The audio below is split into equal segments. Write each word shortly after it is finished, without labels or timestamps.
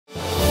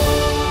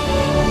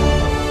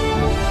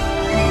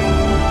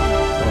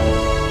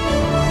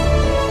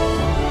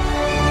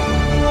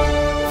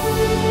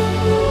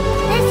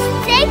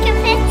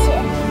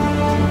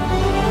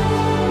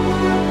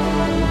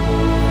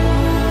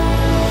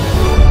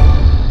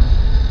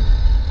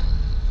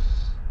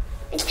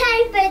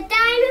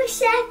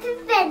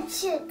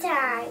adventure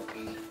time.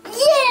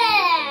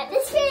 Yeah!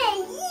 Let's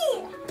play,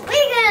 yeah!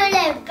 We're going to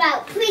learn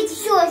about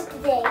Plesiosaurus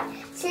today.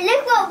 So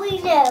look what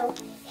we know.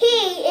 He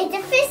is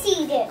a fish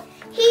eater.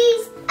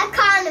 He's a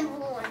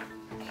carnivore.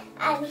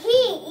 And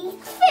he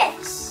eats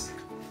fish.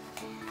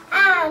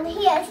 And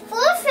he has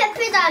 4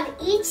 flippers on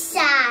each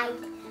side.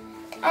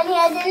 And he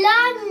has a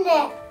long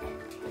neck.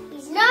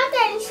 He's not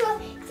dinosaur,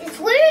 he's a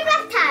swimming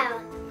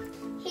reptile.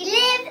 He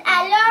lived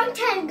a long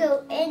time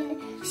ago in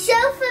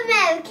South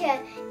America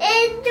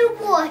in the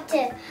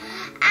water.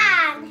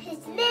 And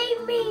his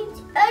name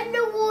means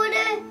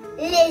underwater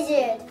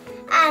lizard.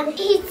 And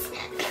he's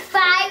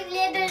 5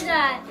 livers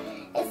on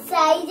the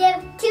size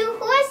of 2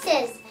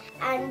 horses.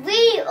 And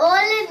we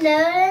all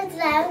know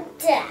about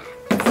that.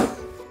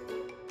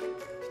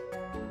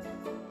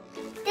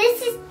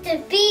 This is the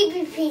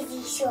baby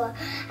plesiosaur,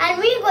 and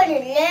we're going to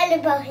learn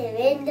about him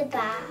in the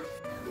bath.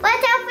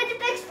 Watch out for the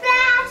big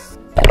splash!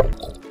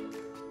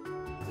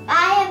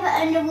 I have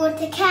an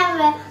underwater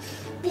camera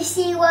to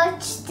see what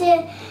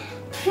the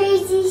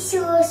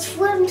plesiosaur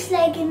swims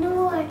like in the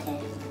water.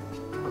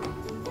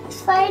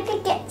 Let's try to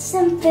get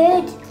some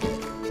food.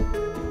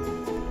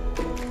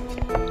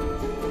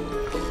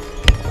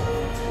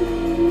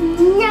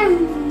 Yum,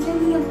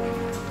 yum, yum.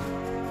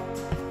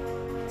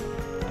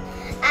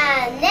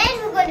 And then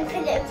we're going to put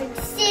him in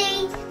the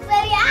sea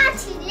where he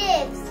actually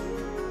lives.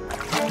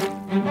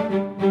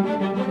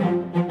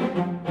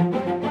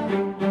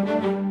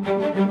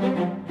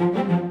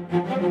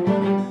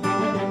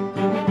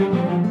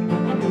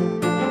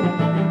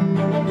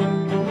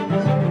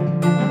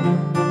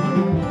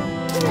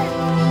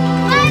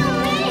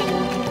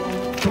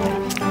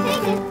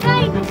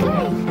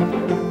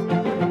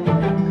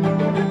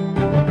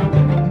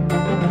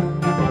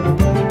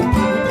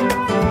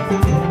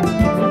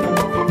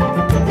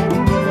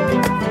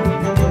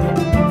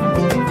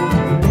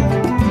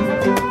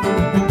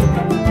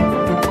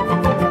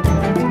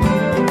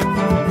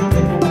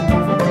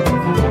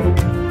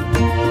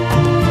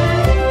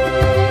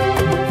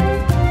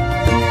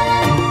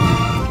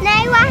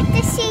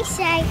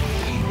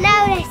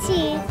 Now let's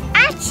see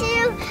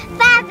actual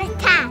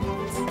habitat.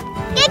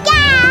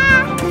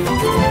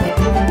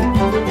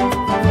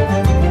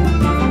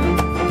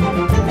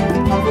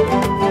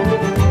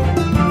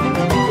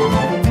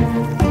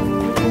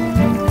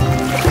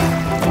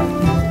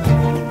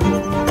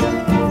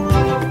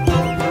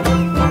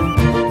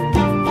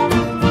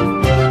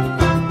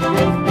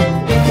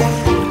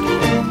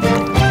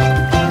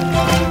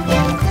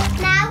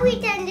 Now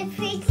we've done the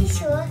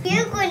plesiosaur.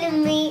 You're going to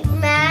meet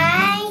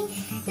my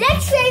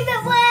next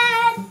favorite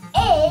one.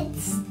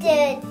 It's the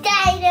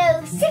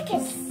Dino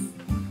Seth.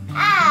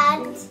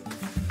 And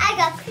I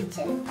got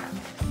pictures.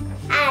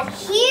 And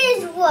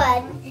here's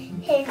one,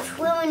 him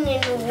swimming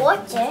in the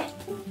water.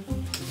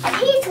 And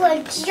here's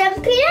one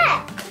jumping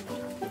up.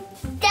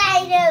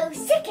 Dino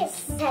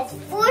Seth has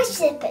 4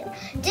 slippers,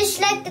 just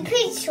like the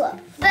plesiosaur.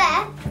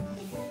 But,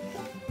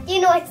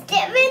 you know what's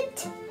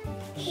different?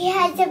 He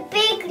has a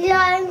big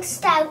long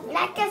snout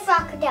like a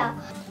crocodile.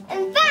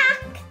 In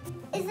fact,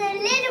 it's a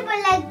little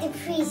bit like the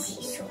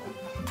plesiosaur.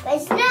 But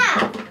it's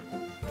not.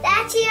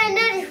 That's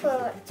another form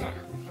of reptile.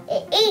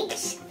 It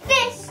eats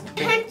fish,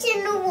 hunts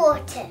in the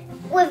water,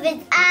 with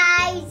his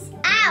eyes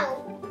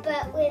out,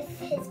 but with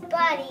his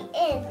body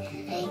in.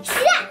 He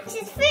snatches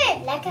his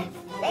food like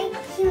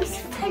he was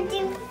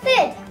hunting for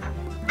food.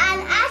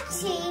 And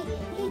actually,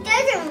 he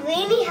doesn't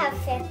really have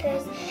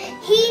flippers.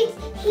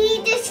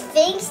 He just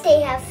thinks they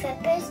have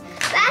flippers,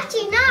 but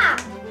actually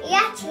not. He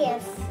actually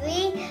has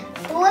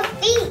 4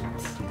 feet.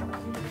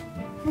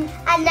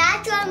 And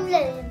that's what I'm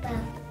learning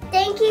about.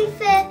 Thank you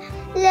for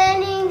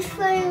learning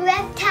from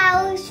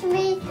reptiles with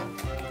me.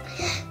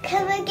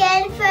 Come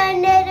again for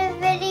another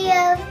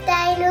video of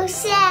Dino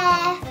Seth.